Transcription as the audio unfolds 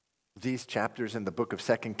These chapters in the book of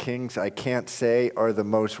 2 Kings, I can't say are the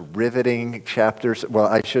most riveting chapters. Well,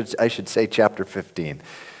 I should say chapter 15.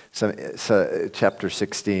 So chapter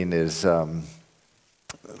 16 is,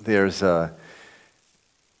 there's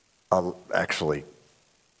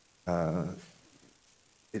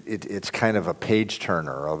it's kind of a page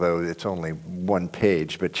turner, although it's only one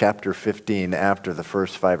page. But chapter 15, after the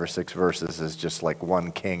first 5 or 6 verses, is just like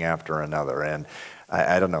one king after another. And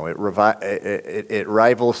I don't know, it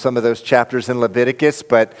rivals some of those chapters in Leviticus,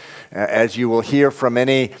 but as you will hear from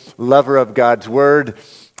any lover of God's word,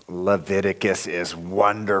 Leviticus is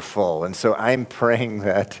wonderful. And so I'm praying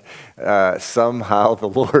that somehow the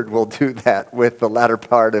Lord will do that with the latter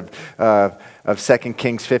part of 2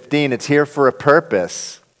 Kings 15. It's here for a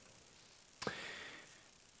purpose.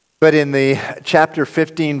 But in the chapter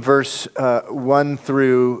 15, verse 1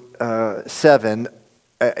 through 7,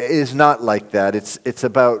 is not like that. It's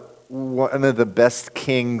about one of the best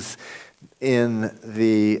kings in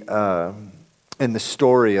the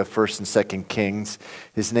story of 1st and 2nd Kings.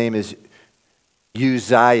 His name is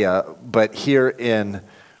Uzziah, but here in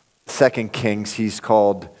 2nd Kings he's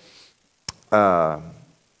called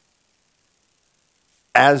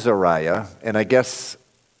Azariah. And I guess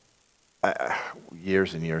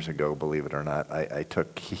years and years ago, believe it or not, I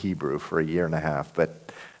took Hebrew for a year and a half,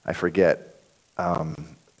 but I forget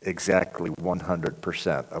exactly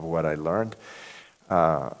 100% of what I learned.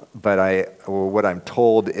 But what I'm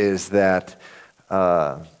told is that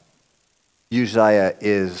Uzziah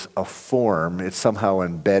is a form. It's somehow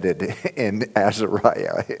embedded in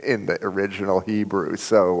Azariah in the original Hebrew.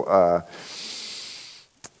 So,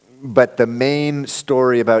 but the main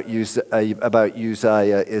story about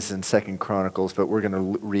Uzziah is in 2 Chronicles, but we're going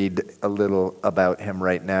to read a little about him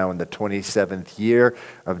right now. In the 27th year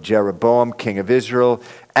of Jeroboam, king of Israel,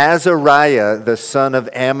 Azariah, the son of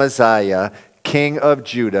Amaziah, king of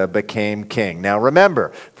Judah, became king. Now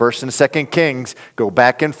remember, 1st and 2nd Kings go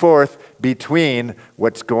back and forth between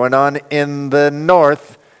what's going on in the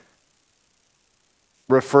north,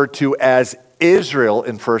 referred to as Israel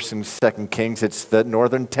in 1st and 2nd Kings. It's the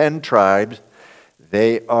northern 10 tribes.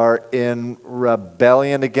 They are in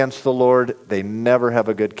rebellion against the Lord. They never have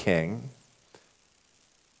a good king.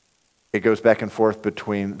 It goes back and forth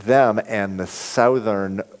between them and the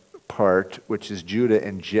southern part, which is Judah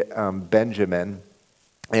and Benjamin.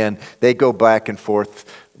 And they go back and forth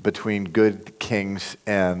between good kings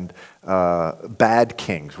and bad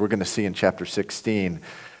kings. We're going to see in chapter 16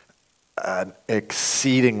 an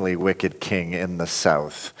exceedingly wicked king in the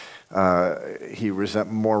south. He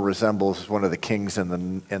more resembles one of the kings in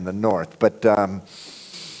the north. But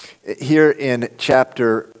here in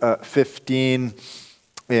chapter 15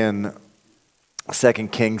 in 2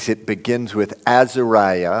 Kings, it begins with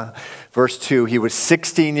Azariah. Verse 2, he was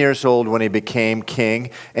 16 years old when he became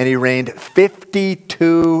king, and he reigned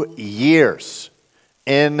 52 years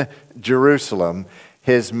in Jerusalem.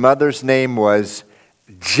 His mother's name was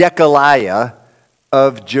Jechaliah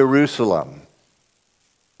of Jerusalem.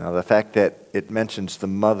 Now, the fact that it mentions the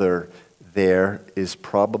mother there is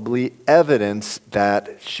probably evidence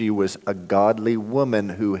that she was a godly woman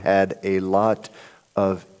who had a lot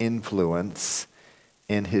of influence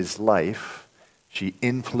in his life. She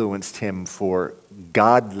influenced him for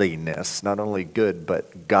godliness, not only good,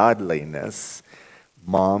 but godliness.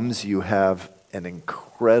 Moms, you have an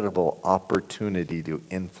incredible opportunity to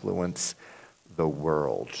influence the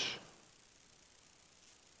world.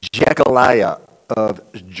 Jechaliah of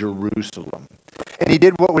Jerusalem. And he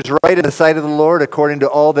did what was right in the sight of the Lord, according to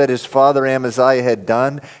all that his father Amaziah had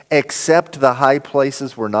done, except the high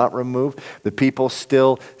places were not removed. The people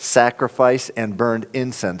still sacrificed and burned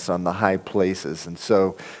incense on the high places. And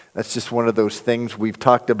so that's just one of those things. We've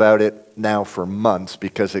talked about it now for months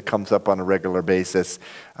because it comes up on a regular basis.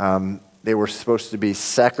 They were supposed to be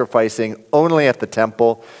sacrificing only at the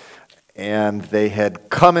temple, and they had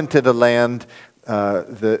come into the land.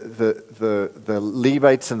 The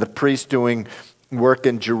Levites and the priests doing work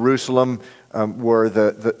in Jerusalem were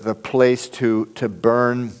the place to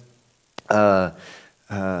burn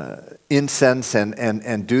incense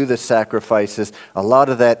and do the sacrifices. A lot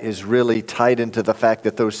of that is really tied into the fact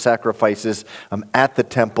that those sacrifices at the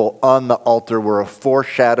temple on the altar were a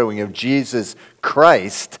foreshadowing of Jesus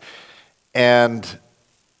Christ. And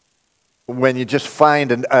when you just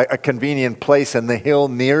find a convenient place in the hill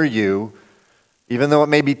near you, even though it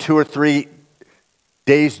may be 2 or 3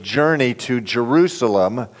 days' journey to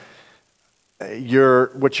Jerusalem,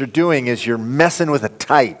 what you're doing is you're messing with a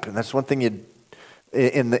type. And that's one thing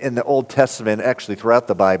in the Old Testament, actually throughout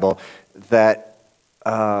the Bible, that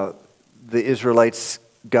the Israelites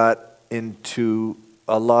got into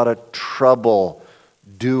a lot of trouble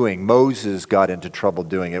doing. Moses got into trouble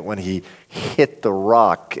doing it when he hit the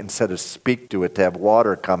rock instead of speak to it to have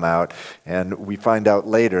water come out. And we find out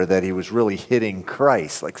later that he was really hitting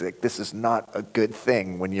Christ. Like this is not a good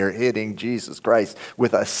thing when you're hitting Jesus Christ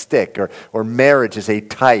with a stick. Or marriage is a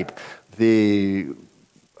type. The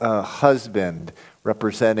husband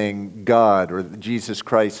representing God, or Jesus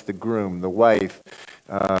Christ, the groom, the wife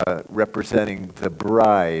representing the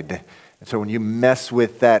bride. And so when you mess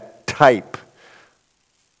with that type,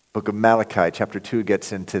 Book of Malachi, chapter 2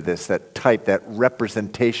 gets into this, that type, that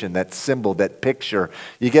representation, that symbol, that picture.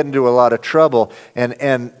 You get into a lot of trouble.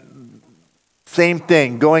 And same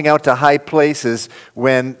thing, going out to high places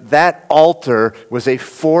when that altar was a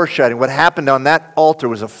foreshadowing. What happened on that altar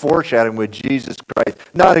was a foreshadowing with Jesus Christ.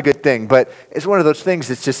 Not a good thing, but it's one of those things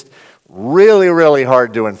that's just really, really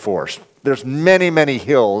hard to enforce. There's many, many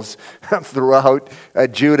hills throughout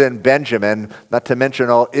Judah and Benjamin, not to mention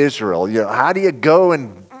all Israel. You know, how do you go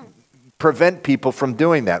and prevent people from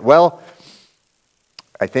doing that? Well,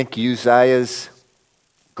 I think Uzziah's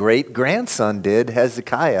great-grandson did,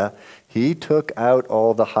 Hezekiah. He took out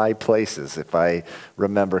all the high places, if I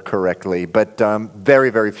remember correctly. But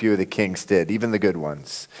very, very few of the kings did, even the good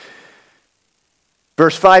ones.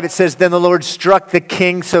 Verse 5, it says, "Then the Lord struck the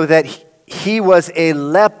king so that he was a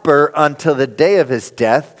leper until the day of his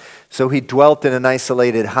death. So he dwelt in an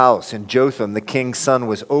isolated house. And Jotham, the king's son,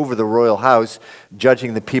 was over the royal house,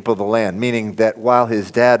 judging the people of the land." Meaning that while his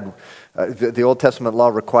dad, the Old Testament law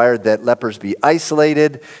required that lepers be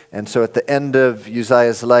isolated. And so at the end of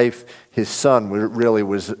Uzziah's life, his son really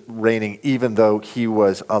was reigning, even though he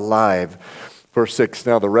was alive. Verse 6,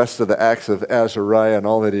 "Now the rest of the acts of Azariah and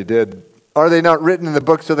all that he did, are they not written in the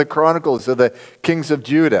books of the Chronicles of the kings of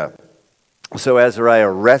Judah?" So Azariah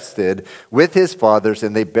rested with his fathers,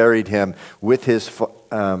 and they buried him with his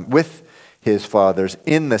fathers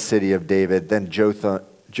in the city of David. Then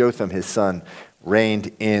Jotham, his son,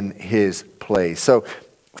 reigned in his place. So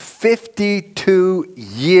 52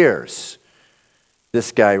 years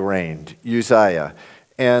this guy reigned, Uzziah.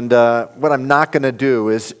 And what I'm not going to do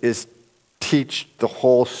is teach the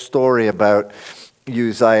whole story about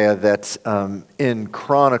Uzziah that's in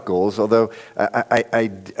Chronicles, although I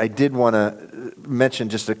did want to mention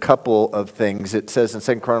just a couple of things. It says in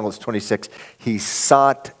 2 Chronicles 26, he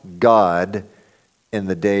sought God in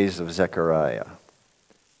the days of Zechariah.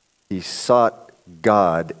 He sought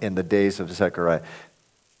God in the days of Zechariah.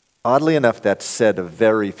 Oddly enough, that's said of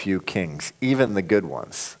very few kings, even the good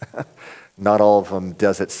ones. Not all of them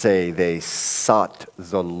does it say they sought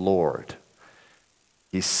the Lord.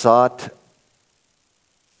 He sought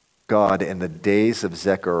God in the days of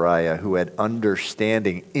Zechariah, who had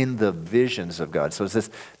understanding in the visions of God. So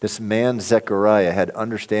this man Zechariah had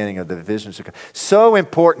understanding of the visions of God. So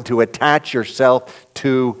important to attach yourself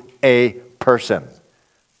to a person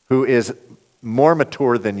who is more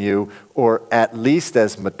mature than you, or at least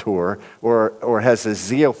as mature, or has a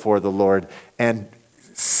zeal for the Lord, and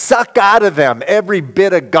suck out of them every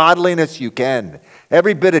bit of godliness you can,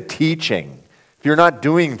 every bit of teaching. If you're not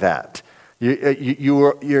doing that,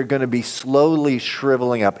 you're going to be slowly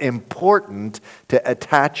shriveling up. Important to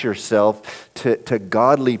attach yourself to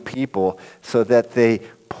godly people so that they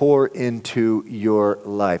pour into your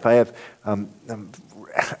life. I have,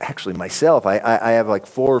 actually myself, I have like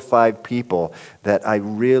 4 or 5 people that I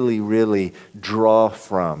really, really draw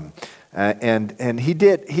from. And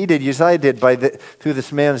Uzziah did through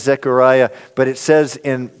this man Zechariah, but it says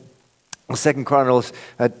in 2 Chronicles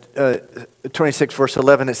 26, verse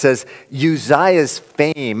 11, it says, Uzziah's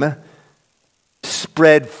fame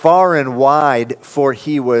spread far and wide, for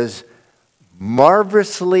he was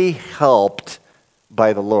marvelously helped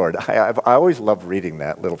by the Lord. I always love reading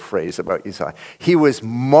that little phrase about Uzziah. He was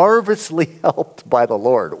marvelously helped by the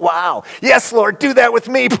Lord. Wow. Yes, Lord, do that with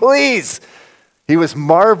me, please. He was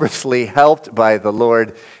marvelously helped by the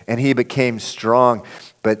Lord, and he became strong.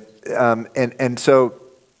 But so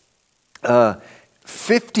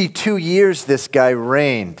 52 years this guy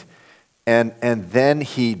reigned, and then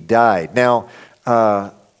he died. Now,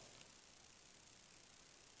 I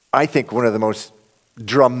think one of the most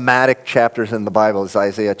dramatic chapters in the Bible is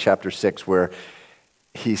Isaiah chapter 6, where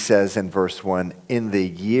he says in verse 1, "In the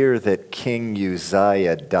year that King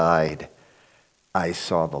Uzziah died, I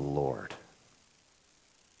saw the Lord."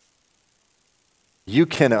 You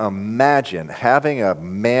can imagine having a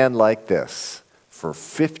man like this for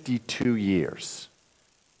 52 years,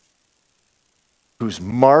 who's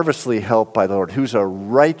marvelously helped by the Lord, who's a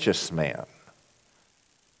righteous man,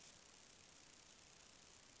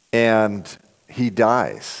 and he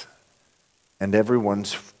dies, and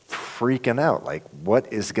everyone's freaking out, like,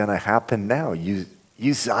 what is going to happen now?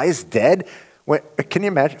 Uzziah's dead? Can you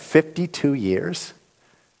imagine 52 years?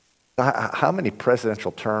 How many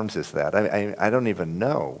presidential terms is that? I don't even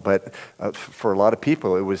know. But for a lot of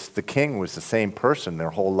people, the king was the same person their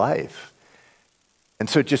whole life. And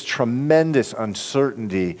so just tremendous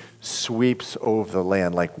uncertainty sweeps over the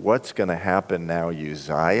land. Like, what's going to happen now?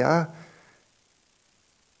 Uzziah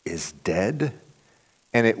is dead.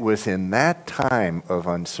 And it was in that time of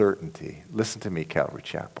uncertainty, listen to me, Calvary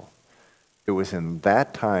Chapel. It was in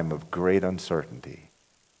that time of great uncertainty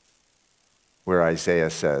where Isaiah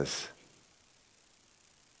says,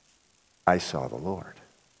 I saw the Lord.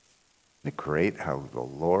 Isn't it great how the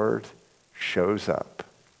Lord shows up?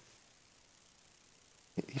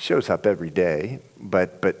 He shows up every day,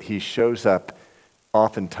 but he shows up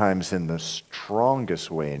oftentimes in the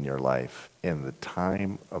strongest way in your life, in the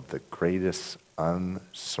time of the greatest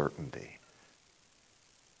uncertainty.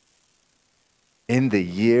 In the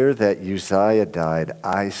year that Uzziah died,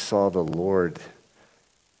 I saw the Lord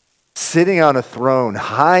sitting on a throne,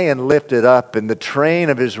 high and lifted up, and the train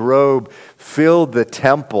of his robe filled the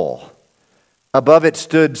temple. Above it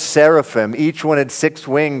stood seraphim. Each one had 6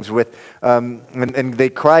 wings, and they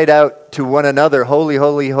cried out to one another, Holy,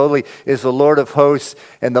 holy, holy is the Lord of hosts.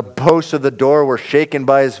 And the posts of the door were shaken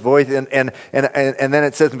by his voice. And then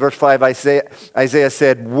it says in verse 5, Isaiah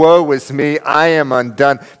said, Woe is me, I am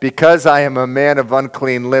undone, because I am a man of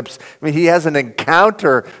unclean lips. I mean, he has an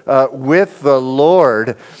encounter with the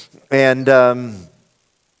Lord. And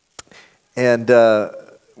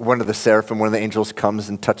one of the seraphim, one of the angels comes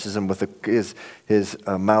and touches him with his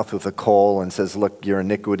mouth with a coal and says, look, your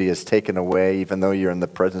iniquity is taken away. Even though you're in the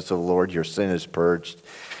presence of the Lord, your sin is purged.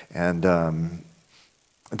 And then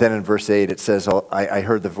in verse 8 it says, I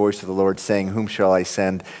heard the voice of the Lord saying, whom shall I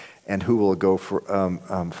send? And who will go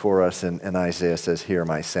for us? And Isaiah says, here am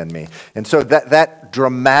I, send me. And so that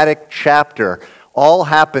dramatic chapter all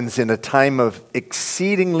happens in a time of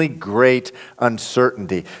exceedingly great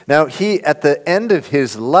uncertainty. Now, at the end of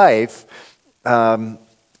his life,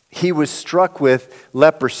 he was struck with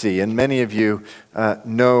leprosy, and many of you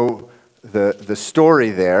know the story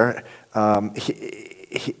there.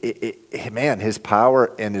 His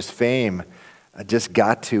power and his fame just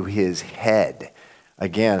got to his head.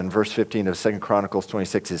 Again, in verse 15 of 2 Chronicles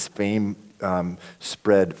 26, his fame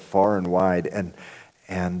spread far and wide, and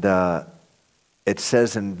it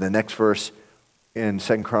says in the next verse in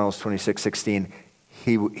 2 Chronicles 26:16,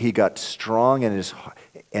 he got strong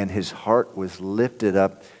and his heart was lifted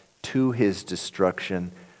up to his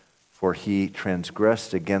destruction, for he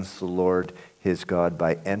transgressed against the Lord his God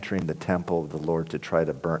by entering the temple of the Lord to try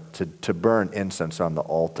to burn incense on the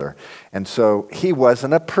altar. And so he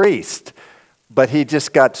wasn't a priest, but he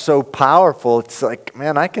just got so powerful. It's like,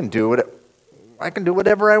 man, I can do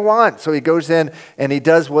whatever I want. So he goes in and he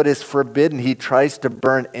does what is forbidden. He tries to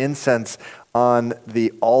burn incense on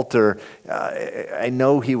the altar. I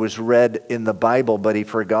know he was read in the Bible, but he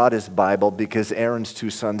forgot his Bible because Aaron's 2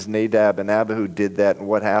 sons, Nadab and Abihu, did that, and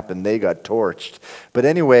what happened? They got torched. But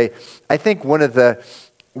anyway, I think one of the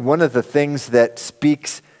things that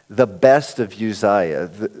speaks the best of Uzziah,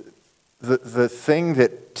 the thing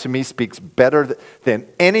that to me speaks better than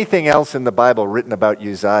anything else in the Bible written about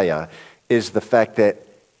Uzziah, is the fact that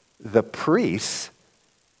the priests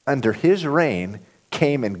under his reign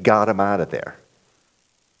came and got him out of there.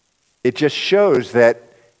 It just shows that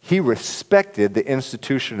he respected the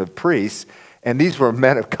institution of priests, and these were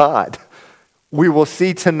men of God. We will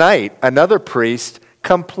see tonight another priest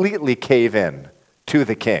completely cave in to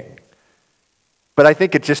the king. But I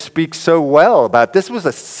think it just speaks so well about this was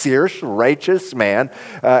a serious, righteous man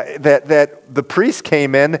that the priest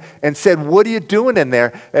came in and said, what are you doing in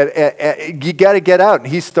there? You got to get out. And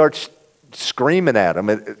he starts screaming at him.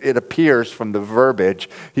 It appears from the verbiage.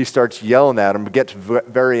 He starts yelling at him, gets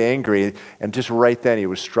very angry, and just right then he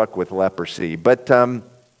was struck with leprosy. But a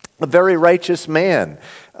very righteous man.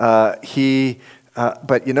 But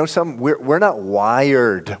you know something? We're not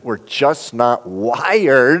wired. We're just not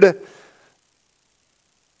wired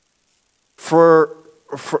for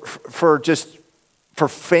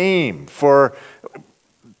fame, for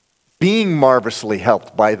being marvelously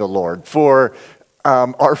helped by the Lord, for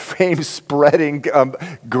our fame spreading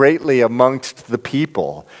greatly amongst the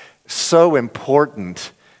people. So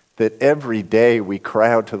important that every day we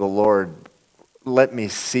cry out to the Lord, let me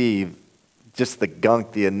see just the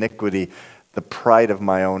gunk, the iniquity, the pride of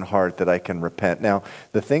my own heart that I can repent. Now,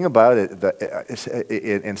 the thing about it,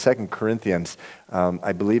 in 2 Corinthians,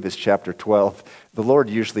 I believe it's chapter 12, the Lord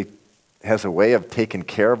usually has a way of taking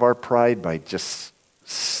care of our pride by just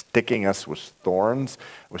sticking us with thorns.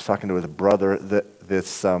 I was talking to a brother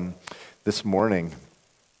this morning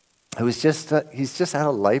who was he's just had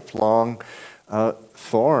a lifelong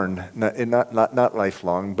thorn, not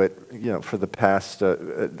lifelong, but for the past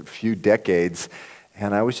few decades.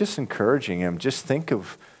 And I was just encouraging him, just think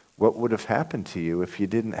of what would have happened to you if you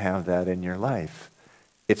didn't have that in your life.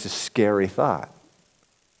 It's a scary thought.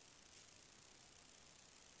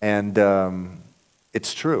 And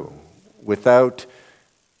it's true. Without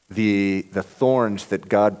the thorns that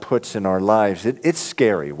God puts in our lives, it's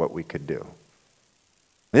scary what we could do.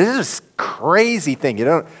 This is a crazy thing.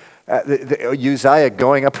 Uzziah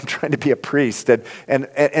going up and trying to be a priest, and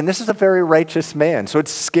this is a very righteous man. So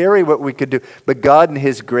it's scary what we could do. But God in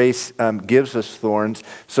his grace gives us thorns.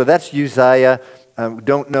 So that's Uzziah.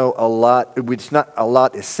 Don't know a lot. It's not a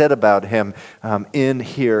lot is said about him in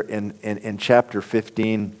here in chapter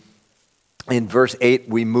 15. In verse 8,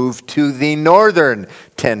 we move to the northern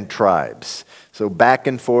 10 tribes. So back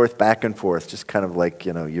and forth, just kind of like,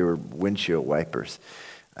 your windshield wipers.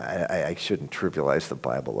 I shouldn't trivialize the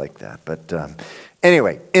Bible like that. But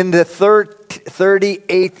anyway, in the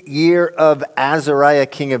 38th year of Azariah,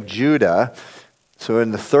 king of Judah, so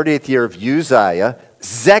in the 38th year of Uzziah,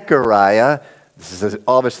 Zechariah, this is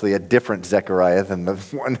obviously a different Zechariah than the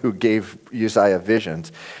one who gave Uzziah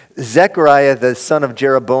visions. Zechariah, the son of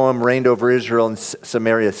Jeroboam, reigned over Israel and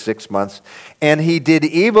Samaria 6 months. And he did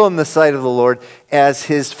evil in the sight of the Lord, as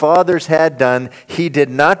his fathers had done. He did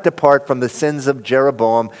not depart from the sins of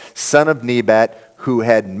Jeroboam, son of Nebat, who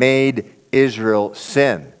had made Israel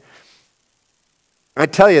sin. I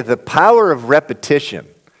tell you, the power of repetition.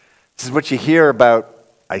 This is what you hear about,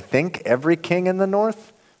 I think, every king in the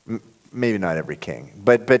north. Maybe not every king,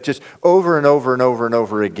 but just over and over and over and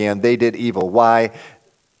over again, they did evil. Why?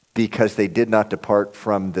 Because they did not depart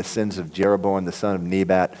from the sins of Jeroboam, the son of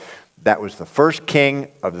Nebat. That was the first king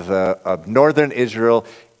of northern Israel,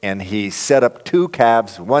 and he set up 2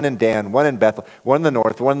 calves, one in Dan, one in Bethel, one in the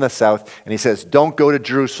north, one in the south, and he says, don't go to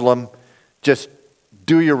Jerusalem, just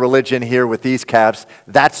do your religion here with these calves.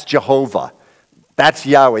 That's Jehovah. That's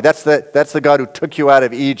Yahweh. That's the God who took you out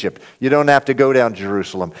of Egypt. You don't have to go down to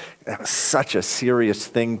Jerusalem. That was such a serious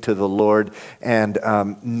thing to the Lord, and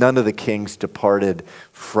none of the kings departed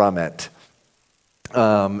from it.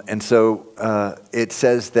 And so it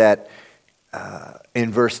says that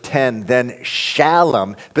in verse 10, then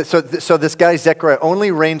Shallum, but so this guy Zechariah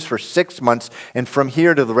only reigns for 6 months, and from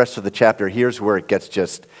here to the rest of the chapter, here's where it gets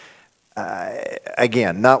just,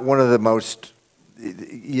 again, not one of the most,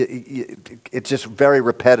 it's just very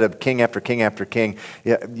repetitive, king after king after king.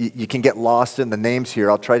 You can get lost in the names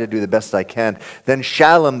here. I'll try to do the best I can. Then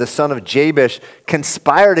Shallum, the son of Jabesh,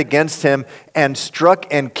 conspired against him and struck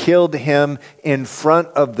and killed him in front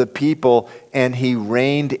of the people, and he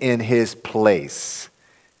reigned in his place.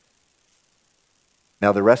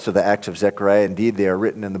 Now the rest of the acts of Zechariah, indeed, they are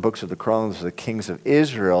written in the books of the Chronicles of the kings of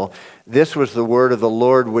Israel. This was the word of the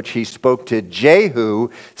Lord which he spoke to Jehu,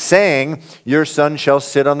 saying, your son shall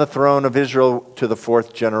sit on the throne of Israel to the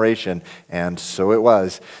 4th generation. And so it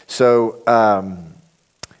was. So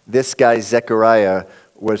this guy Zechariah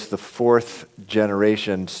was the 4th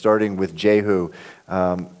generation, starting with Jehu.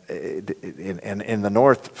 In the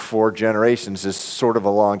north, 4 generations is sort of a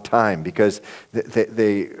long time, because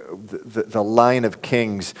the line of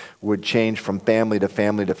kings would change from family to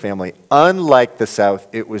family to family. Unlike the south,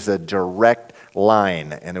 it was a direct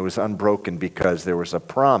line, and it was unbroken because there was a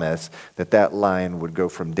promise that line would go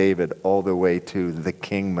from David all the way to the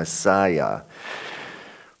King Messiah.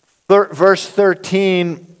 Verse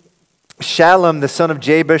 13, Shallum, the son of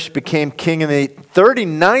Jabesh, became king in the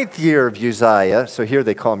 39th year of Uzziah. So here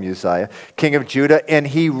they call him Uzziah, king of Judah. And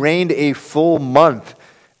he reigned a full month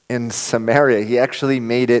in Samaria. He actually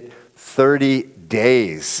made it 30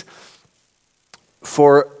 days.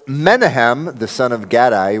 For Menahem, the son of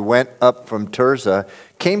Gadai, went up from Tirzah,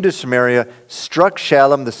 came to Samaria, struck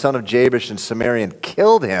Shallum, the son of Jabesh, in Samaria, and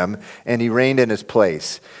killed him, and he reigned in his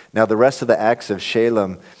place. Now the rest of the acts of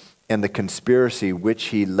Shallum and the conspiracy which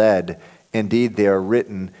he led, indeed, they are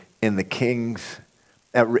written in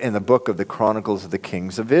the book of the Chronicles of the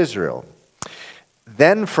kings of Israel.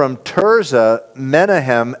 Then from Tirzah,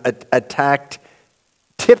 Menahem attacked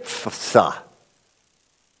Tiphsah,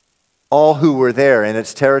 all who were there in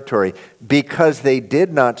its territory, because they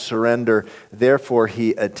did not surrender. Therefore,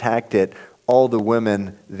 he attacked it. All the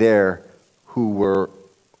women there who were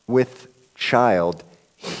with child,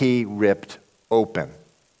 he ripped open.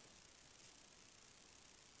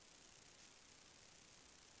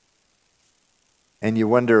 And you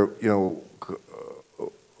wonder,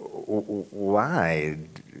 why?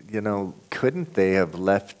 Couldn't they have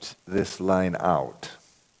left this line out?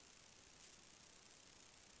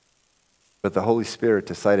 But the Holy Spirit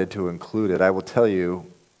decided to include it. I will tell you,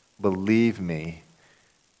 believe me,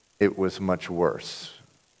 it was much worse.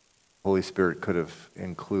 Holy Spirit could have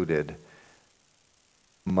included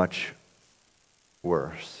much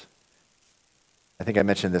worse. I think I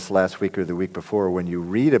mentioned this last week or the week before. When you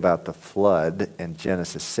read about the flood in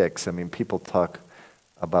Genesis 6, I mean, people talk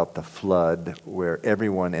about the flood where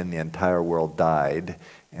everyone in the entire world died,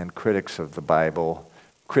 and critics of the Bible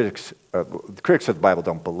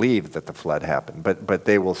don't believe that the flood happened, but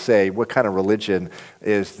they will say, what kind of religion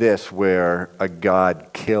is this where a God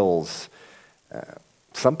kills?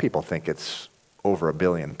 Some people think it's over 1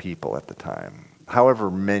 billion people at the time,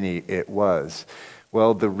 however many it was.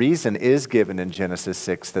 Well, the reason is given in Genesis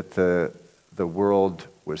 6 that the world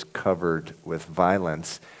was covered with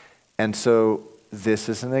violence. And so this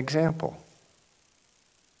is an example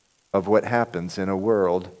of what happens in a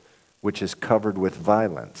world which is covered with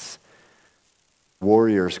violence.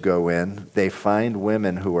 Warriors go in, they find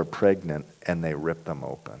women who are pregnant, and they rip them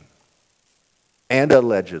open. And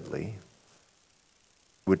allegedly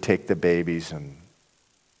would take the babies and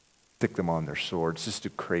stick them on their swords, just do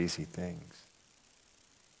crazy things.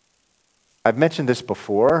 I've mentioned this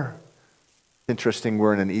before. Interesting,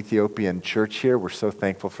 we're in an Ethiopian church here. We're so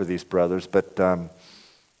thankful for these brothers, but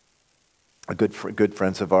good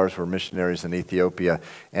friends of ours were missionaries in Ethiopia,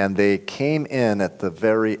 and they came in at the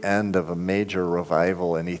very end of a major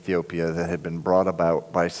revival in Ethiopia that had been brought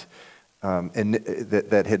about by,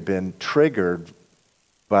 that had been triggered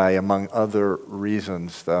by, among other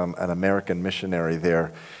reasons, an American missionary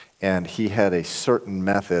there, and he had a certain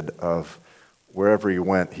method of wherever he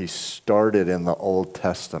went, he started in the Old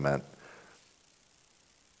Testament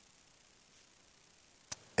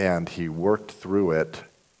and he worked through it,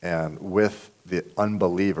 and with the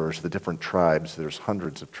unbelievers, the different tribes, there's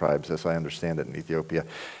hundreds of tribes as I understand it in Ethiopia,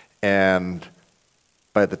 and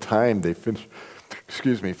by the time they finish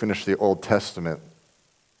the Old Testament,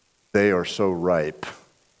 they are so ripe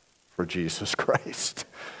for Jesus Christ.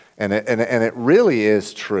 And it really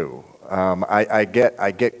is true. I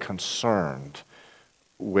get concerned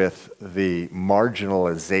with the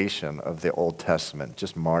marginalization of the Old Testament,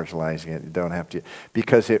 just marginalizing it. You don't have to,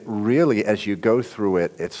 because it really, as you go through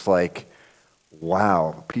it, it's like,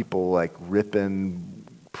 wow, people like ripping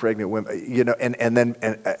pregnant women, you know, and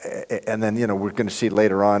then you know, we're going to see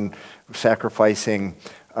later on sacrificing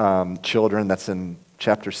children. That's in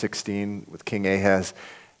chapter 16 with King Ahaz,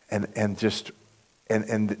 and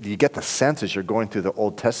you get the sense as you're going through the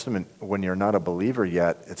Old Testament when you're not a believer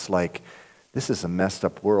yet, it's like, this is a messed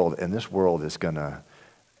up world, and this world is gonna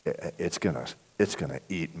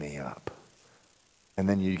eat me up. And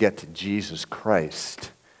then you get to Jesus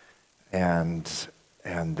Christ, and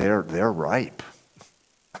they're ripe.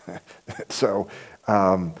 So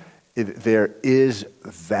there is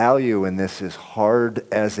value in this. As hard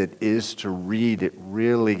as it is to read, it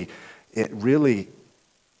really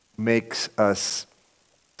makes us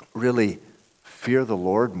really fear the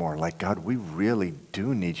Lord more. Like, God, we really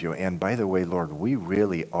do need you. And by the way, Lord, we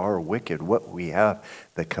really are wicked. What we have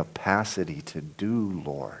the capacity to do,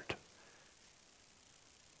 Lord.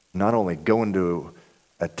 Not only go into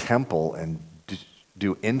a temple and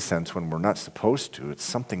do incense when we're not supposed to. It's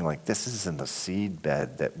something like this is in the seed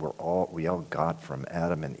bed that we all got from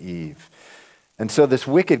Adam and Eve. And so this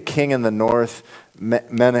wicked king in the north,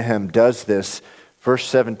 Menahem, does this. Verse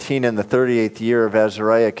 17, in the 38th year of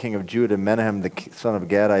Azariah, king of Judah, Menahem, the son of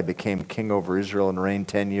Gadai, became king over Israel and reigned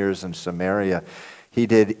 10 years in Samaria. He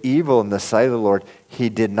did evil in the sight of the Lord. He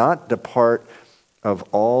did not depart of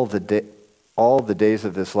all the days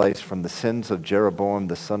of his life from the sins of Jeroboam,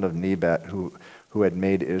 the son of Nebat, who had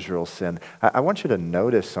made Israel sin. I want you to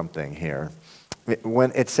notice something here.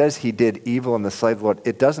 When it says he did evil in the sight of the Lord,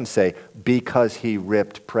 it doesn't say because he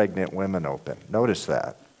ripped pregnant women open. Notice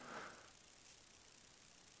that.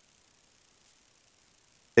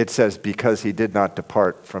 It says because he did not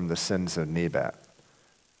depart from the sins of Nebat.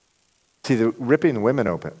 See, the ripping women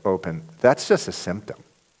open, that's just a symptom.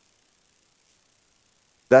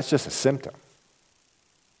 That's just a symptom.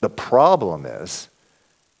 The problem is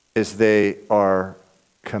they are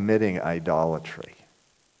committing idolatry.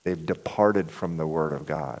 They've departed from the Word of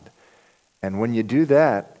God. And when you do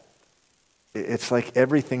that, it's like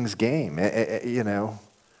everything's game. You know,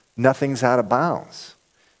 nothing's out of bounds.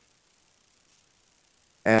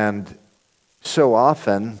 And so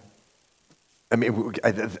often, I mean,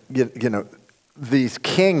 you know, these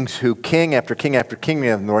kings who king after king after king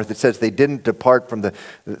in the north, it says they didn't depart from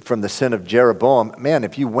the sin of Jeroboam. Man,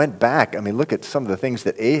 if you went back, I mean, look at some of the things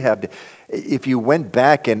that Ahab did. If you went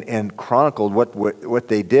back and chronicled what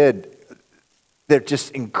they did, they're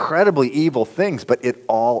just incredibly evil things, but it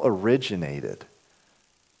all originated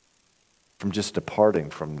from just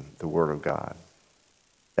departing from the Word of God.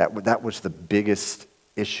 That was the biggest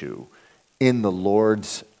issue in the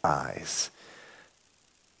Lord's eyes.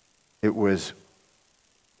 It was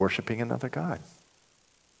worshiping another God.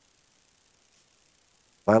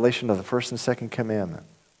 Violation of the first and second commandment.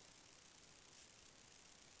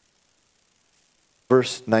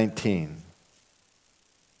 Verse 19.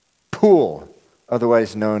 Pul,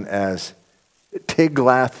 otherwise known as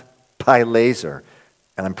Tiglath-Pileser.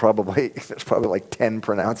 And there's probably like 10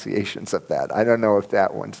 pronunciations of that. I don't know if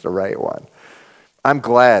that one's the right one. I'm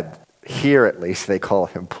glad here at least they call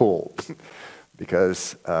him Pul,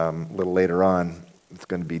 because a little later on it's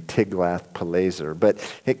going to be Tiglath-Pileser. But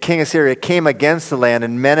King of Syria came against the land,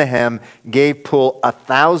 and Menahem gave Pul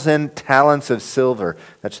 1,000 talents of silver,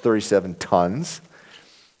 that's 37 tons,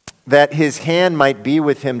 that his hand might be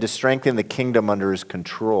with him to strengthen the kingdom under his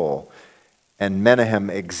control. And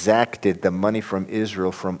Menahem exacted the money from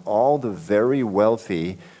Israel from all the very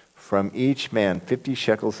wealthy, from each man 50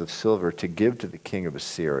 shekels of silver to give to the king of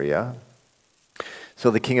Assyria.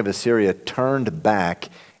 So the king of Assyria turned back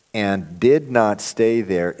and did not stay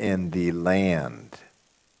there in the land.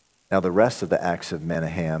 Now the rest of the acts of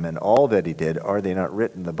Menahem and all that he did, are they not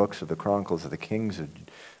written in the books of the Chronicles of the kings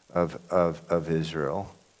of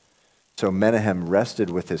Israel? So Menahem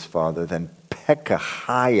rested with his father. Then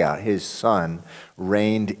Pekahiah, his son,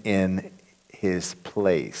 reigned in his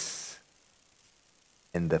place.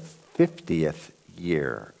 In the 50th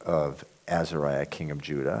year of Azariah, king of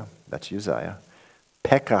Judah, that's Uzziah,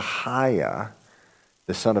 Pekahiah,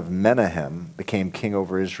 the son of Menahem, became king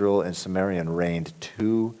over Israel and Samaria and reigned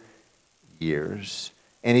 2 years.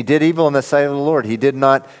 And he did evil in the sight of the Lord. He did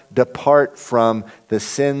not depart from the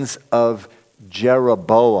sins of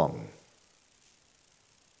Jeroboam,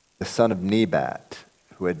 the son of Nebat,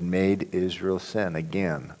 who had made Israel sin.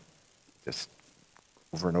 Again, just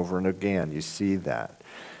over and over and again, you see that.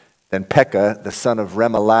 Then Pekah, the son of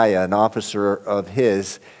Remaliah, an officer of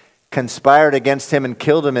his, conspired against him and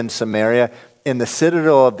killed him in Samaria, in the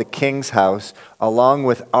citadel of the king's house, along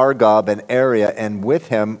with Argob and Ariah, and with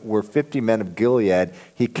him were 50 men of Gilead.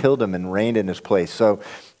 He killed him and reigned in his place. So,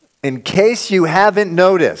 in case you haven't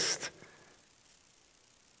noticed,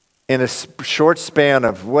 in a short span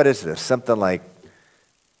of, what is this, something like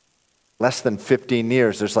less than 15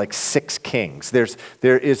 years, there's like 6 kings.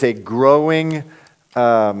 There is a growing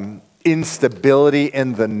instability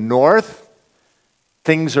in the north.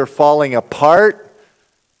 Things are falling apart.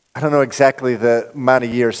 I don't know exactly the amount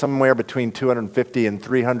of years, somewhere between 250 and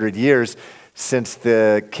 300 years since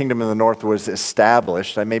the kingdom of the north was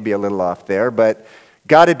established. I may be a little off there, but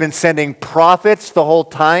God had been sending prophets the whole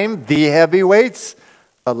time, the heavyweights,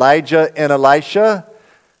 Elijah and Elisha.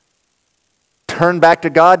 Turn back to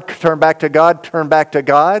God, turn back to God, turn back to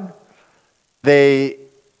God. They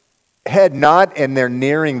had not, and they're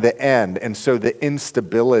nearing the end. And so the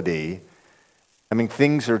instability,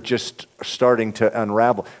 things are just starting to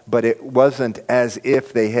unravel. But it wasn't as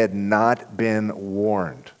if they had not been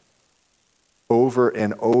warned. Over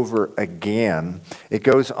and over again. It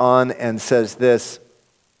goes on and says this.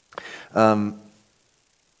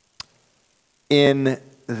 In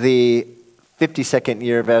the 52nd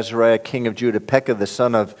year of Azariah, king of Judah, Pekah, the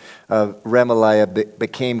son of Remaliah,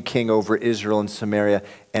 became king over Israel and Samaria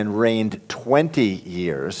and reigned 20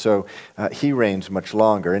 years. So he reigns much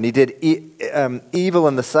longer. And he did evil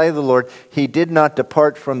in the sight of the Lord. He did not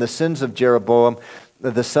depart from the sins of Jeroboam,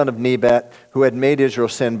 the son of Nebat, who had made Israel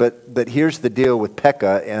sin. But here's the deal with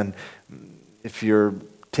Pekah. And if you're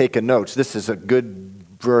taking notes, this is a good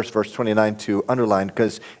verse 29 to underline,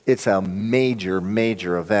 because it's a major,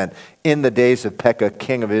 major event. In the days of Pekah,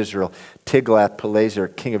 king of Israel, Tiglath-Pileser,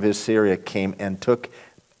 king of Assyria, came and took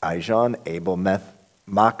Ijon, Abel,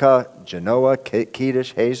 Makkah, Genoa,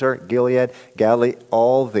 Kedesh, Hazor, Gilead, Galilee,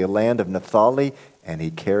 all the land of Naphtali, and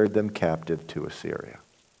he carried them captive to Assyria.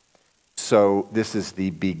 So this is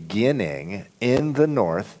the beginning in the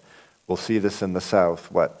north. We'll see this in the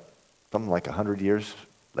south, something like 100 years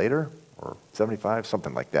later? Or 75,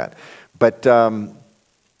 something like that. But, or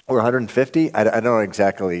 150, I don't know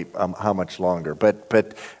exactly how much longer.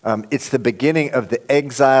 But it's the beginning of the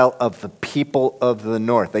exile of the people of the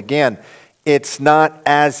north. Again, it's not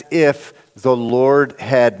as if the Lord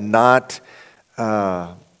had not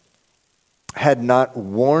warned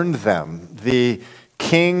them. The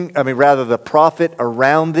prophet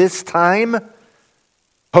around this time,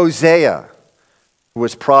 Hosea,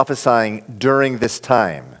 was prophesying during this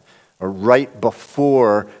time, or right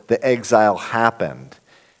before the exile happened.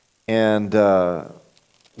 And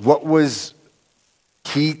what was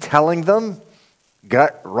he telling them?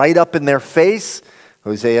 Got right up in their face.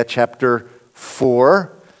 Hosea chapter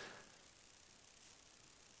 4.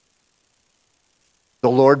 The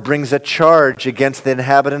Lord brings a charge against the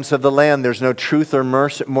inhabitants of the land. There's no truth or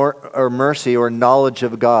mercy or knowledge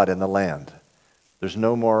of God in the land. There's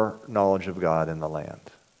no more knowledge of God in the land.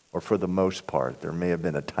 Or for the most part, there may have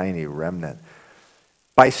been a tiny remnant.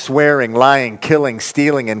 By swearing, lying, killing,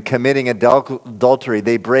 stealing, and committing adultery,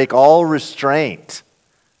 they break all restraint.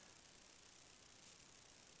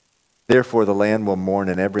 Therefore, the land will mourn,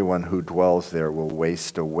 and everyone who dwells there will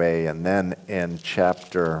waste away. And then in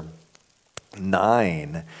chapter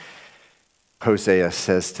 9, Hosea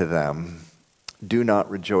says to them, do not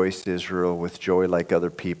rejoice, Israel, with joy like other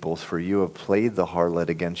peoples, for you have played the harlot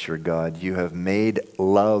against your God. You have made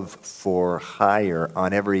love for hire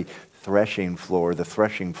on every threshing floor, the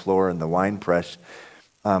threshing floor and the winepress.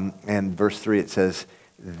 And verse 3, it says,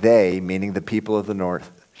 they, meaning the people of the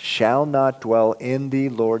north, shall not dwell in the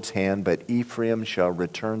Lord's hand, but Ephraim shall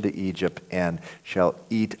return to Egypt and shall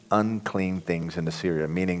eat unclean things in Assyria,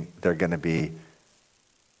 meaning they're going to be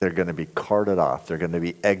carted off, they're going to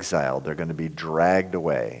be exiled, they're going to be dragged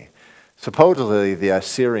away. Supposedly the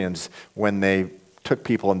Assyrians, when they took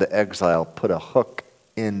people into exile, put a hook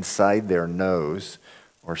inside their nose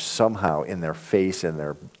or somehow in their face, in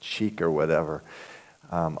their cheek or whatever,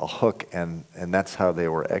 a hook, and that's how they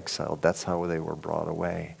were exiled. That's how they were brought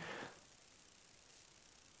away.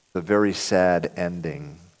 The very sad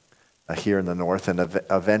ending here in the north, and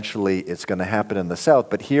eventually it's going to happen in the south.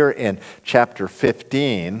 But here in chapter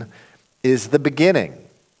 15 is the beginning.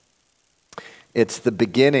 It's the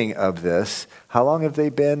beginning of this. How long have they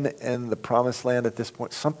been in the promised land at this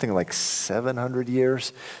point? Something like 700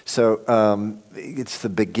 years. So it's the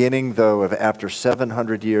beginning, though, of after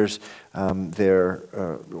 700 years,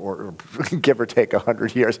 or give or take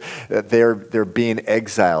 100 years, they're being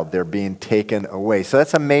exiled. They're being taken away. So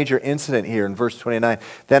that's a major incident here in verse 29.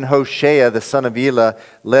 Then Hoshea, the son of Elah,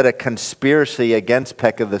 led a conspiracy against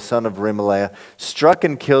Pekah, the son of Remaliah, struck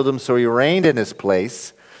and killed him, so he reigned in his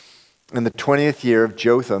place in the 20th year of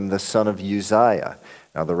Jotham, the son of Uzziah.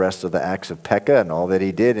 Now the rest of the acts of Pekah and all that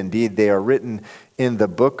he did, indeed, they are written in the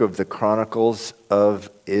book of the Chronicles of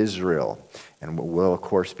Israel. And we'll, of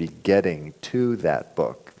course, be getting to that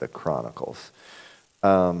book, the Chronicles.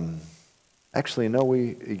 Actually, no,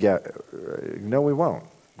 we won't.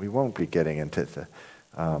 We won't be getting into the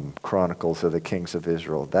Chronicles of the Kings of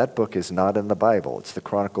Israel. That book is not in the Bible. It's the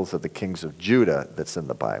Chronicles of the Kings of Judah that's in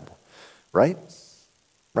the Bible. Right?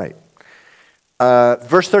 Right.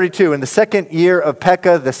 Verse 32, in the second year of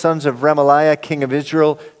Pekah, the sons of Remaliah, king of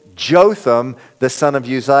Israel, Jotham, the son of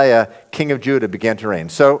Uzziah, king of Judah, began to reign.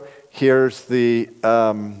 So here's the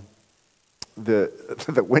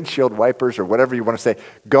windshield wipers, or whatever you want to say,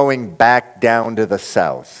 going back down to the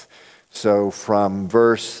south. So from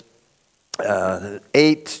verse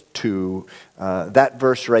 8 to that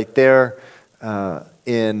verse right there,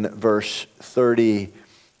 in verse 30.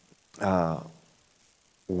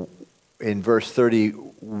 In verse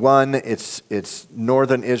 31, it's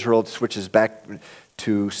northern Israel. It switches back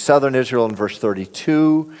to southern Israel in verse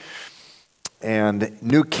 32. And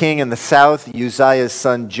new king in the south, Uzziah's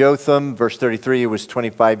son Jotham. Verse 33, he was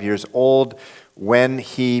 25 years old when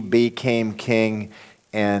he became king,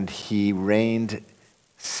 and he reigned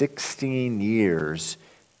 16 years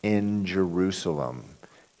in Jerusalem.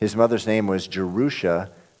 His mother's name was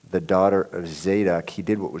Jerusha, the daughter of Zadok. He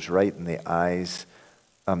did what was right in the eyes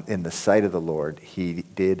in the sight of the Lord. He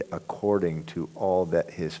did according to all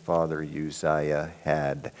that his father Uzziah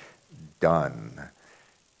had done.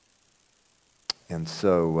 And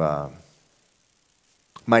so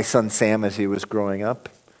my son Sam, as he was growing up,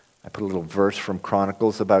 I put a little verse from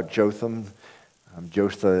Chronicles about Jotham.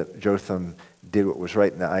 Jotham did what was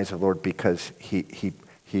right in the eyes of the Lord because he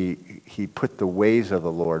put the ways of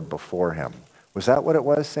the Lord before him. Was that what it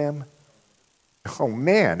was, Sam? Oh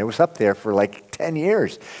man, it was up there for like 10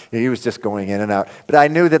 years. He was just going in and out. But I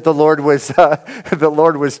knew that the Lord was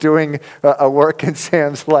doing a work in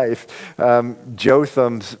Sam's life.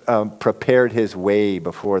 Jotham's prepared his way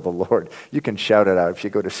before the Lord. You can shout it out if you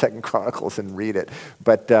go to 2 Chronicles and read it.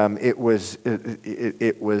 But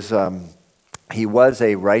he was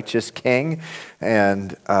a righteous king,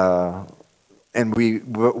 and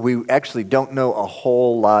we actually don't know a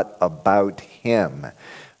whole lot about him.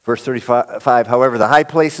 Verse 35, however, the high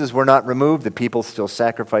places were not removed. The people still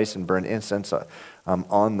sacrificed and burned incense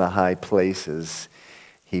on the high places.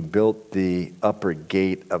 He built the upper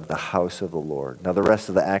gate of the house of the Lord. Now the rest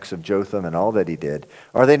of the acts of Jotham and all that he did,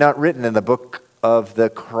 are they not written in the book of the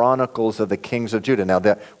Chronicles of the Kings of Judah? Now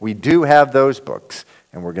we do have those books,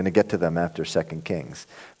 and we're going to get to them after 2 Kings.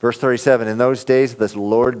 Verse 37, in those days the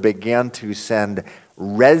Lord began to send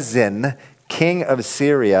Rezin, king of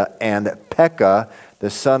Syria, and Pekah, the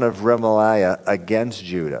son of Remaliah, against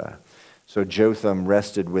Judah. So Jotham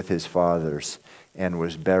rested with his fathers and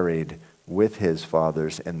was buried with his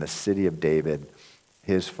fathers in the city of David,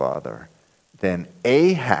 his father. Then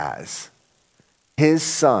Ahaz, his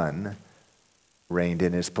son, reigned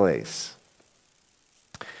in his place.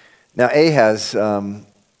 Now Ahaz,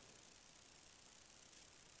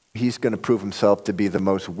 he's going to prove himself to be the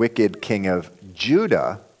most wicked king of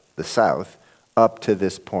Judah, the south, up to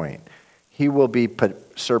this point. He will be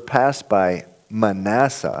surpassed by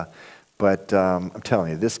Manasseh, but I'm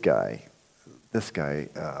telling you, this guy,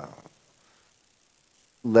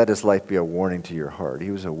 let his life be a warning to your heart.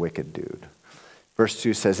 He was a wicked dude. Verse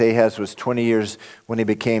 2 says, Ahaz was 20 years when he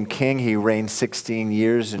became king. He reigned 16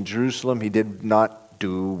 years in Jerusalem. He did not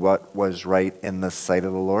do what was right in the sight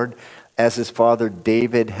of the Lord, as his father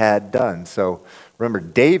David had done. So remember,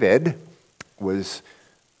 David was,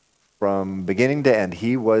 from beginning to end,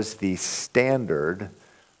 he was the standard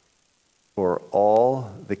for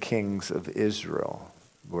all the kings of Israel,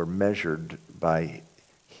 were measured by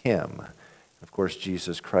him. Of course,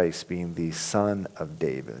 Jesus Christ being the son of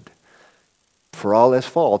David. For all his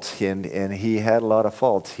faults, and he had a lot of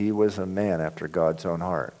faults, he was a man after God's own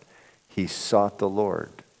heart. He sought the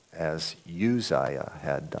Lord as Uzziah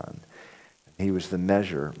had done. He was the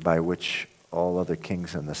measure by which all other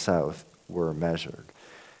kings in the south were measured.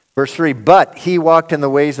 Verse 3, but he walked in the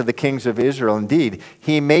ways of the kings of Israel. Indeed,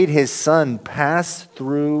 he made his son pass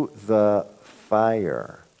through the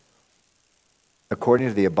fire, according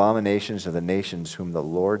to the abominations of the nations whom the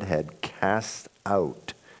Lord had cast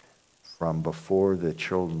out from before the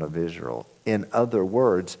children of Israel. In other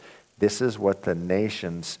words, this is what the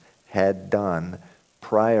nations had done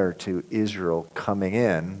prior to Israel coming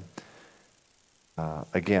in.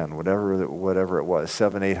 Again, whatever it was,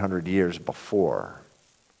 700-800 years before.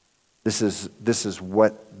 This is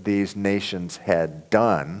what these nations had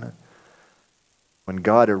done. When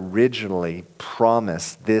God originally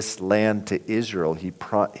promised this land to Israel, he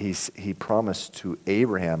promised to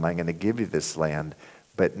Abraham, I'm going to give you this land,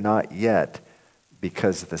 but not yet,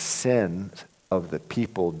 because the sin of the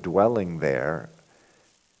people dwelling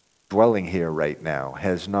here right now,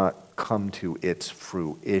 has not come to its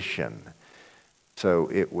fruition. So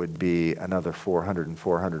it would be another 400 and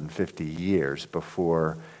 450 years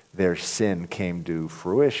before their sin came to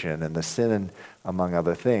fruition. And the sin, among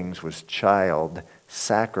other things, was child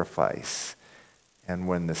sacrifice. And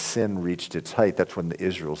when the sin reached its height, that's when the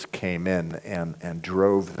Israelites came in and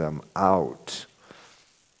drove them out.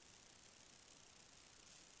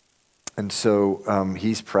 And so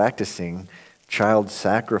he's practicing child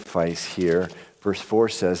sacrifice here. Verse 4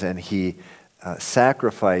 says, and he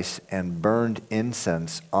sacrificed and burned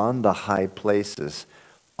incense on the high places,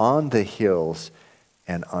 on the hills,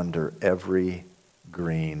 and under every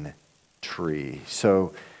green tree.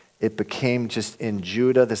 So it became just in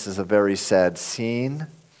Judah, this is a very sad scene.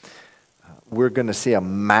 We're going to see a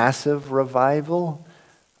massive revival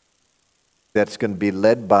that's going to be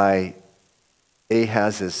led by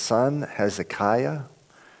Ahaz's son, Hezekiah.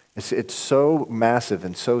 It's so massive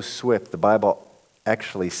and so swift. The Bible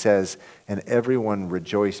actually says, and everyone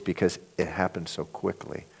rejoiced because it happened so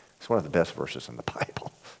quickly. It's one of the best verses in the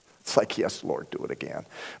Bible. It's like, yes, Lord, do it again.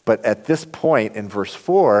 But at this point in verse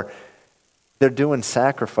 4, they're doing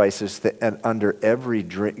sacrifices and under every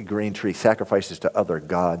green tree, sacrifices to other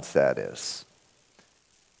gods, that is.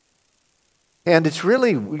 And it's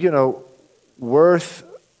really,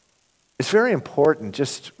 it's very important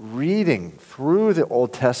just reading through the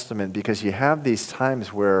Old Testament, because you have these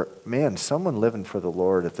times where, man, someone living for the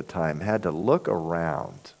Lord at the time had to look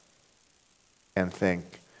around and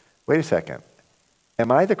think, wait a second,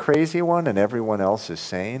 am I the crazy one and everyone else is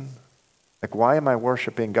sane? Like, why am I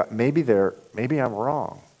worshiping God? Maybe I'm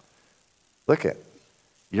wrong. Look it,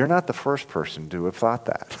 you're not the first person to have thought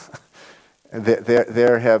that.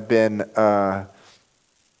 There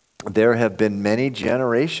have been many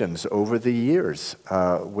generations over the years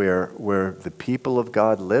where the people of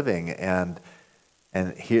God living, and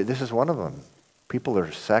here, this is one of them. People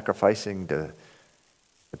are sacrificing to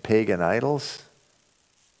the pagan idols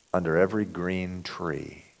under every green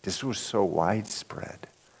tree. This was so widespread.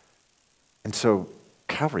 And so,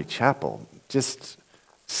 Calvary Chapel, just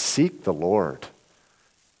seek the Lord.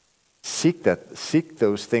 Seek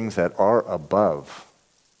those things that are above,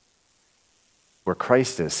 where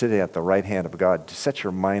Christ is sitting at the right hand of God. To set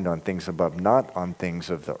your mind on things above, not on things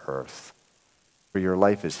of the earth, where your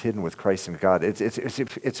life is hidden with Christ in God.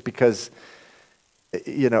 It's because,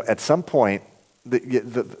 at some point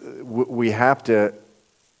we have to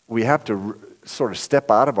sort of step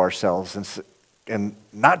out of ourselves and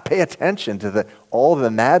not pay attention to all the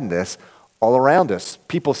madness all around us,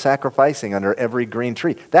 people sacrificing under every green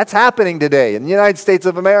tree. That's happening today in the United States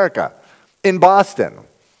of America, in Boston.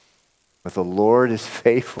 But the Lord is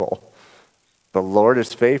faithful. The Lord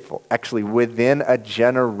is faithful. Actually, within a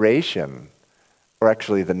generation, or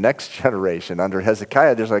actually the next generation under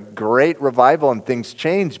Hezekiah, there's a great revival and things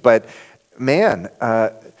change. But man,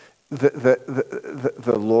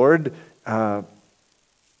 the Lord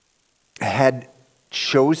had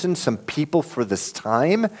chosen some people for this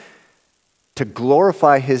time to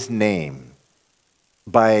glorify his name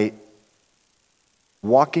by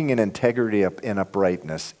walking in integrity and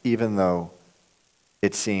uprightness, even though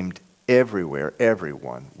it seemed everywhere,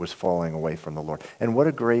 everyone was falling away from the Lord. And what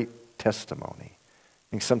a great testimony. I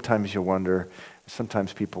think sometimes you wonder,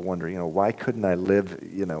 sometimes people wonder, why couldn't I live,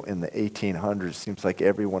 in the 1800s? Seems like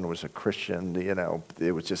everyone was a Christian,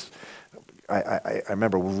 it was just, I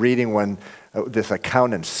remember reading this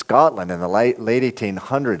account in Scotland in the late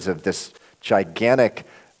 1800s of this gigantic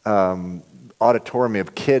auditorium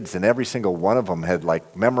of kids, and every single one of them had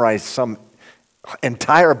memorized some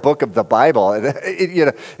entire book of the Bible.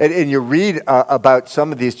 And you read about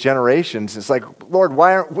some of these generations. It's like, Lord,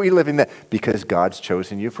 why aren't we living that? Because God's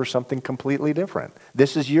chosen you for something completely different.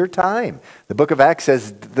 This is your time. The book of Acts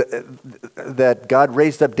says that God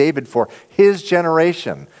raised up David for his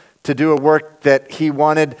generation to do a work that he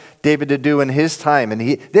wanted David to do in his time. And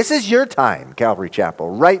this is your time, Calvary Chapel,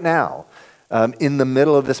 right now, in the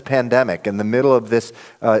middle of this pandemic, in the middle of this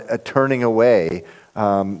turning away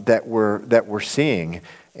that we're seeing.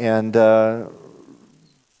 And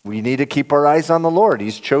we need to keep our eyes on the Lord.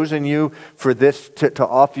 He's chosen you for this, to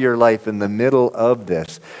offer your life in the middle of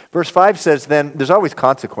this. Verse 5 says then, there's always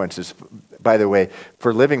consequences, by the way,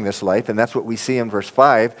 for living this life, and that's what we see in verse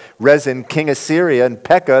 5. Rezin, king of Syria, and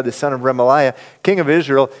Pekah, the son of Remaliah, king of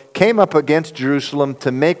Israel, came up against Jerusalem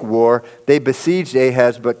to make war. They besieged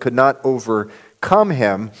Ahaz, but could not overcome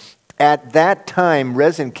him. At that time,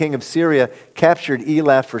 Rezin, king of Syria, captured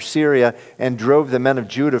Elath for Syria and drove the men of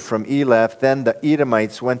Judah from Elath. Then the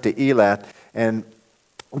Edomites went to Elath and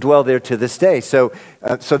dwell there to this day. So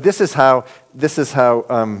this is how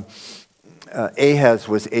Ahaz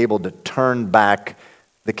was able to turn back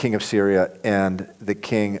the king of Syria and the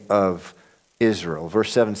king of Israel.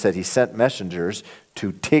 Verse 7 said he sent messengers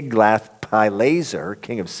to Tiglath-Pileser,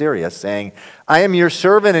 king of Syria, saying, I am your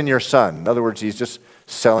servant and your son. In other words, he's just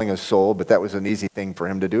selling his soul, but that was an easy thing for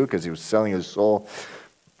him to do because he was selling his soul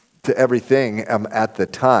to everything at the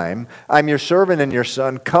time. I'm your servant and your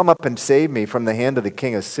son. Come up and save me from the hand of the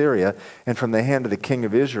king of Syria and from the hand of the king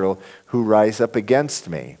of Israel who rise up against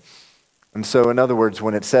me. And so, in other words,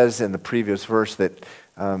 when it says in the previous verse that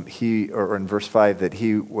in verse 5, that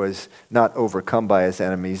he was not overcome by his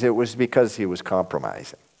enemies, it was because he was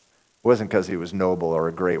compromising. It wasn't because he was noble or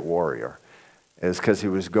a great warrior. It was because he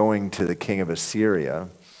was going to the king of Assyria,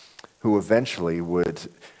 who eventually would,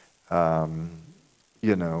 I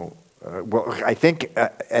think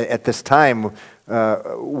at this time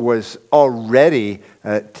was already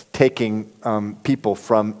taking people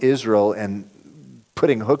from Israel and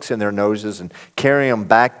putting hooks in their noses and carrying them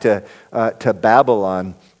back to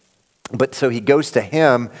Babylon. But so he goes to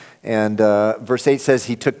him, and verse 8 says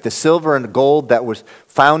he took the silver and gold that was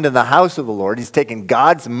found in the house of the Lord. He's taken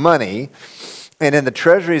God's money and in the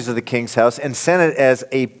treasuries of the king's house and sent it as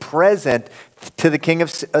a present to the king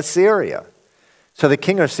of Assyria. So the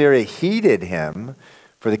king of Assyria heeded him,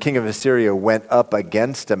 for the king of Assyria went up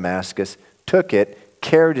against Damascus, took it,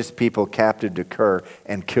 carried his people captive to Kir,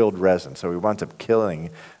 and killed Rezin. So he winds up killing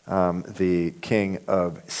the king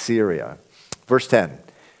of Syria. Verse 10.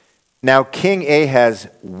 Now King Ahaz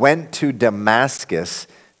went to Damascus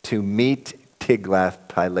to meet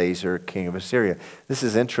Tiglath-Pileser, king of Assyria. This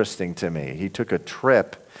is interesting to me. He took a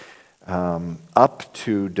trip up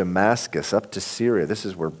to Damascus, up to Syria. This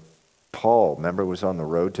is where Paul, remember, was on the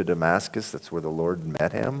road to Damascus. That's where the Lord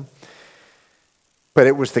met him. But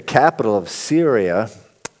it was the capital of Syria,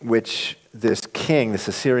 which this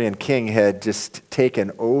Assyrian king, had just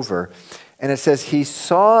taken over. And it says he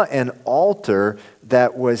saw an altar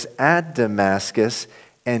that was at Damascus,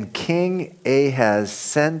 and King Ahaz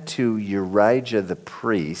sent to Urijah the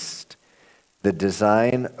priest the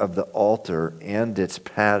design of the altar and its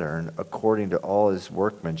pattern according to all his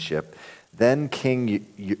workmanship. Then Urijah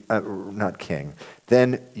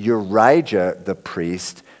the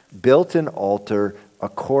priest built an altar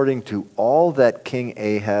according to all that King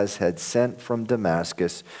Ahaz had sent from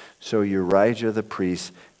Damascus. So Urijah the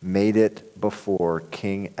priest made it before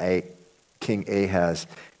King Ahaz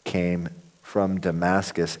came from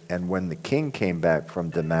Damascus. And when the king came back from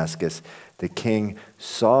Damascus, the king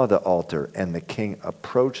saw the altar, and the king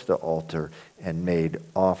approached the altar and made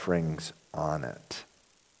offerings on it.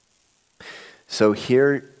 So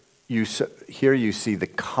here you see the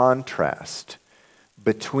contrast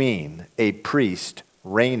between a priest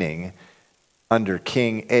reigning under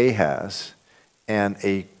King Ahaz and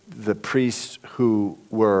the priests who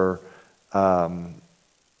were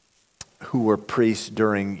priests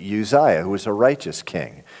during Uzziah, who was a righteous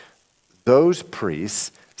king. Those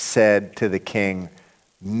priests said to the king,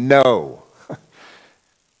 no.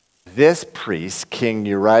 This priest, King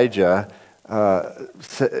Urijah,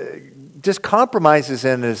 just compromises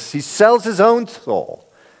he sells his own soul.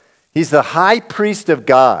 He's the high priest of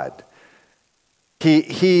God.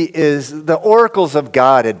 He is, the oracles of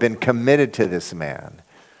God had been committed to this man.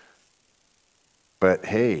 But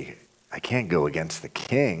hey, I can't go against the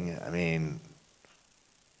king. I mean,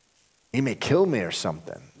 he may kill me or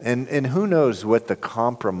something. And who knows what the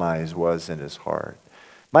compromise was in his heart.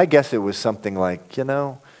 My guess it was something like,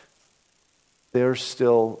 there's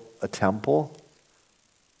still a temple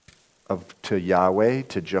to Yahweh,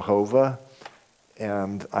 to Jehovah,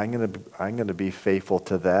 and I'm going to be faithful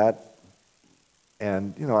to that.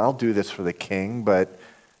 And, I'll do this for the king, but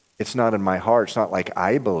it's not in my heart. It's not like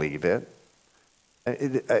I believe it.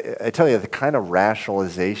 I tell you, the kind of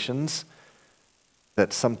rationalizations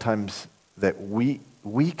that sometimes that we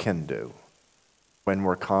can do when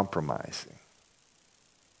we're compromising.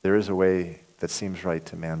 There is a way that seems right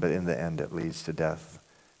to man, but in the end it leads to death,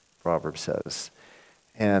 Proverbs says.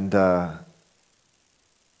 And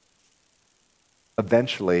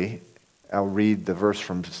eventually, I'll read the verse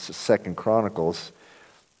from 2 Chronicles.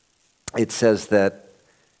 It says that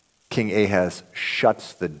King Ahaz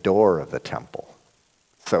shuts the door of the temple.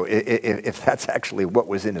 So if that's actually what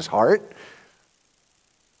was in his heart,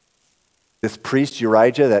 this priest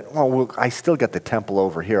Urijah I still got the temple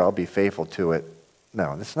over here, I'll be faithful to it.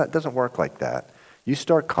 No, it doesn't work like that. You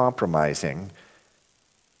start compromising.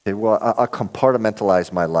 I'll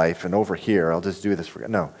compartmentalize my life, and over here, I'll just do this for...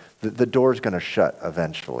 No, the door's going to shut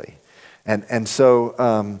eventually. And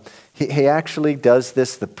so he actually does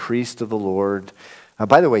this, the priest of the Lord.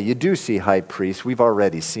 By the way, you do see high priests. We've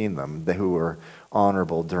already seen them, who were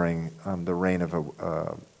honorable during the reign of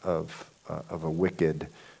a wicked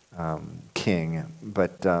king.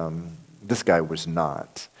 But this guy was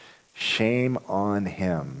not. Shame on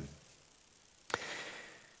him.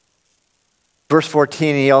 Verse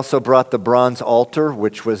 14, he also brought the bronze altar,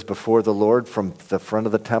 which was before the Lord, from the front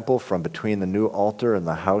of the temple, from between the new altar and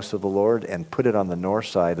the house of the Lord, and put it on the north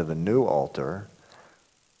side of the new altar.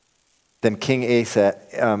 Then King Ahaz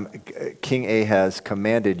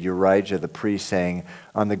commanded Urijah the priest, saying,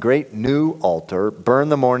 on the great new altar, burn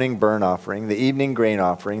the morning burnt offering, the evening grain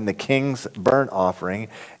offering, the king's burnt offering,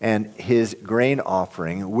 and his grain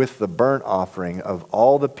offering, with the burnt offering of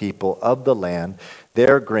all the people of the land,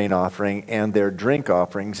 their grain offering and their drink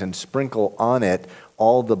offerings, and sprinkle on it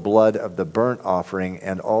all the blood of the burnt offering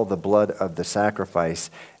and all the blood of the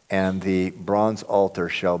sacrifice, and the bronze altar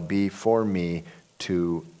shall be for me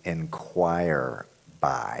to inquire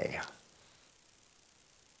by.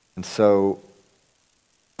 And so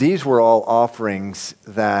these were all offerings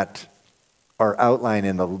that are outlined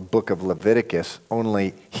in the book of Leviticus,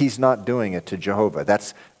 only he's not doing it to Jehovah.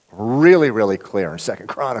 That's really, really clear in 2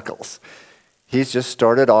 Chronicles. He's just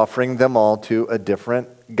started offering them all to a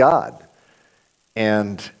different God.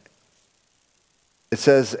 And it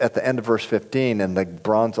says at the end of verse 15, and the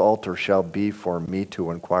bronze altar shall be for me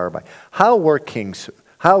to inquire by. How were kings,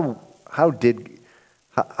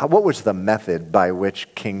 what was the method by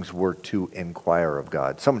which kings were to inquire of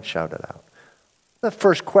God? Someone shout it out. The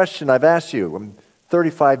first question I've asked you. I'm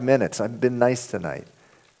 35 minutes. I've been nice tonight.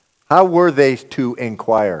 How were they to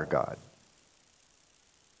inquire God?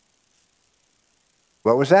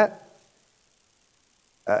 What was that?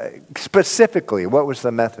 Specifically, what was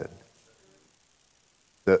the method?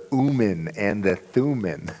 The Urim and the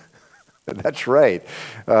Thummim. That's right.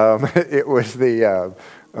 It was the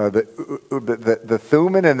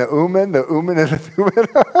Thummim and the Urim, the Urim and the Thummim.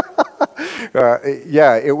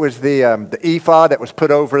 It was the ephod that was put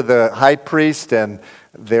over the high priest, and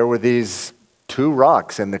there were these two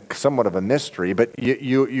rocks, and somewhat of a mystery. But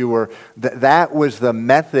that was the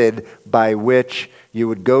method by which you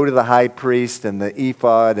would go to the high priest and the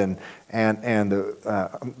ephod and the.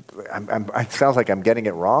 It sounds like I'm getting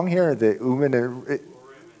it wrong here. The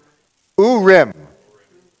Urim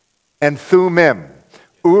and Thummim.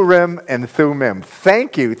 Urim and Thummim.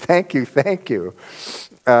 Thank you.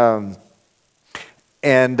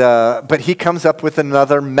 But he comes up with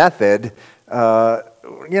another method. I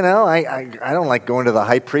don't like going to the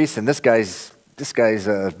high priest, and this guy's.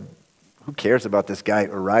 Who cares about this guy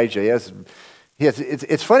Urijah?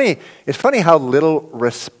 It's funny how little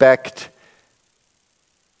respect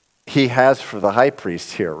he has for the high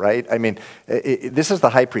priest here, right? I mean, this is the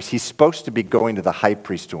high priest. He's supposed to be going to the high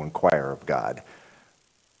priest to inquire of God.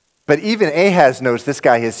 But even Ahaz knows this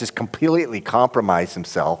guy has just completely compromised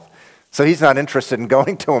himself. So he's not interested in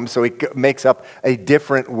going to him, so he makes up a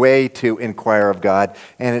different way to inquire of God.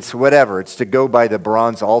 And it's whatever. It's to go by the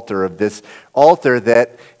bronze altar of this altar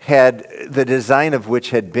that had the design of which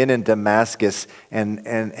had been in Damascus and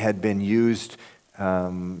had been used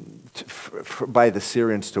by the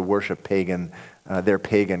Syrians to worship their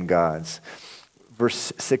pagan gods.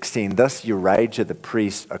 Verse 16, thus Urijah the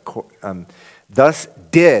priest, thus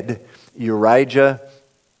did Urijah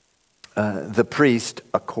the priest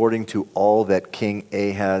according to all that King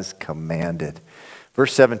Ahaz commanded.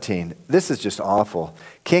 Verse 17, this is just awful.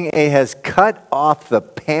 King Ahaz cut off the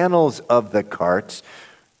panels of the carts.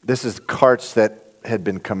 This is carts that had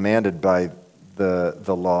been commanded by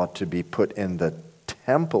the law to be put in the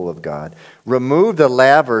temple of God, removed the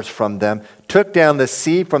lavers from them, took down the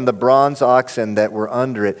seat from the bronze oxen that were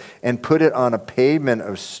under it, and put it on a pavement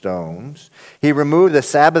of stones. He removed the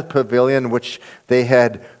Sabbath pavilion which they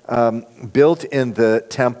had built in the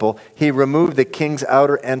temple. He removed the king's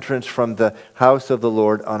outer entrance from the house of the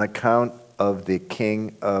Lord on account of the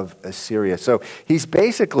king of Assyria. So he's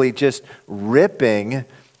basically just ripping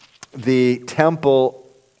the temple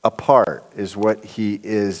apart is what he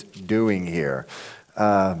is doing here.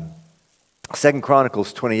 2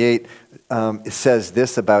 Chronicles 28 it says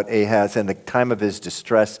this about Ahaz. In the time of his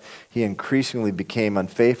distress, he increasingly became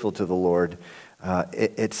unfaithful to the Lord.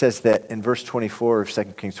 It says that in verse 24 of 2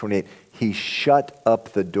 Kings 28, he shut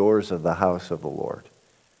up the doors of the house of the Lord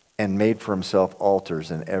and made for himself altars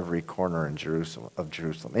in every corner in Jerusalem.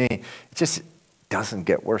 I mean, it just doesn't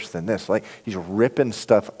get worse than this. Like, he's ripping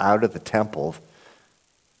stuff out of the temple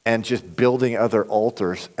and just building other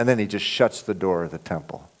altars, and then he just shuts the door of the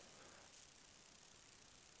temple.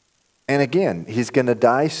 And again, he's going to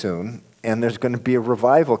die soon, and there's going to be a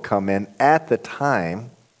revival come in at the time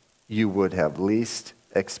you would have least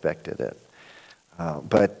expected it.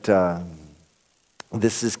 But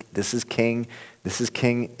this is King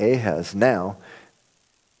Ahaz. Now,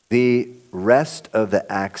 the rest of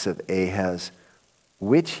the acts of Ahaz,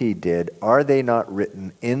 which he did, are they not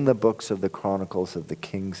written in the books of the Chronicles of the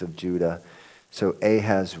kings of Judah? So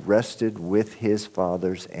Ahaz rested with his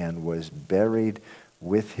fathers and was buried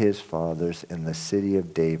with his fathers in the city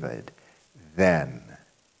of David. Then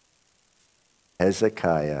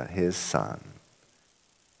Hezekiah, his son,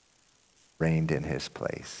 reigned in his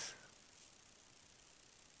place.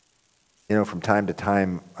 You know, from time to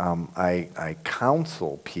time, I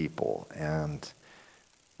counsel people, and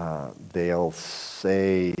they'll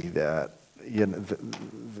say that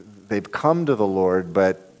they've come to the Lord,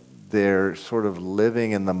 but they're sort of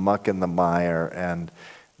living in the muck and the mire, and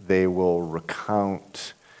they will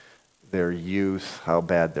recount their youth, how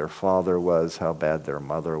bad their father was, how bad their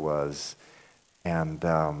mother was, and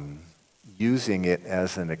using it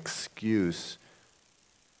as an excuse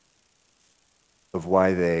of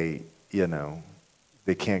why they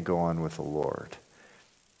can't go on with the Lord.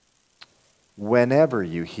 Whenever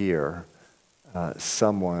you hear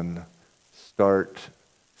someone start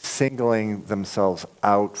singling themselves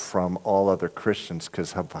out from all other Christians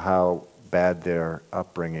because of how bad their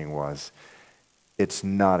upbringing was, it's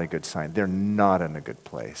not a good sign. They're not in a good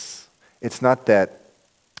place. It's not that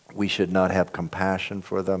we should not have compassion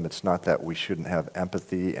for them. It's not that we shouldn't have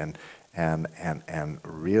empathy and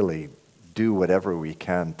really do whatever we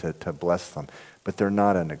can to bless them. But they're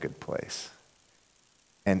not in a good place.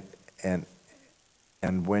 And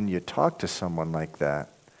when you talk to someone like that,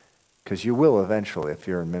 because you will eventually if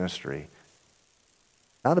you're in ministry,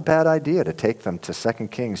 not a bad idea to take them to 2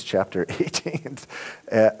 Kings chapter 18,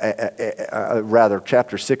 rather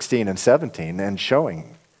chapter 16 and 17, and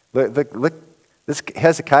showing, look, this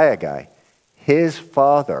Hezekiah guy, his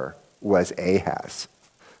father was Ahaz.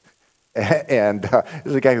 And this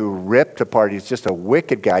is a guy who ripped apart, he's just a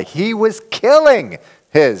wicked guy. He was killing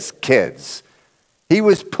his kids. He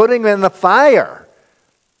was putting them in the fire.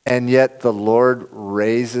 And yet the Lord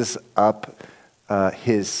raises up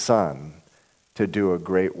his son to do a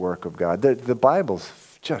great work of God. The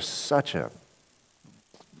Bible's just such a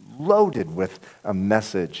loaded with a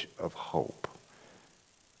message of hope.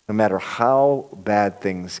 No matter how bad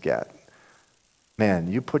things get,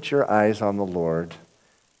 man, you put your eyes on the Lord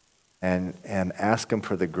and ask him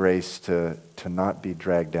for the grace to not be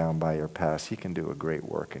dragged down by your past. He can do a great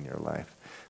work in your life.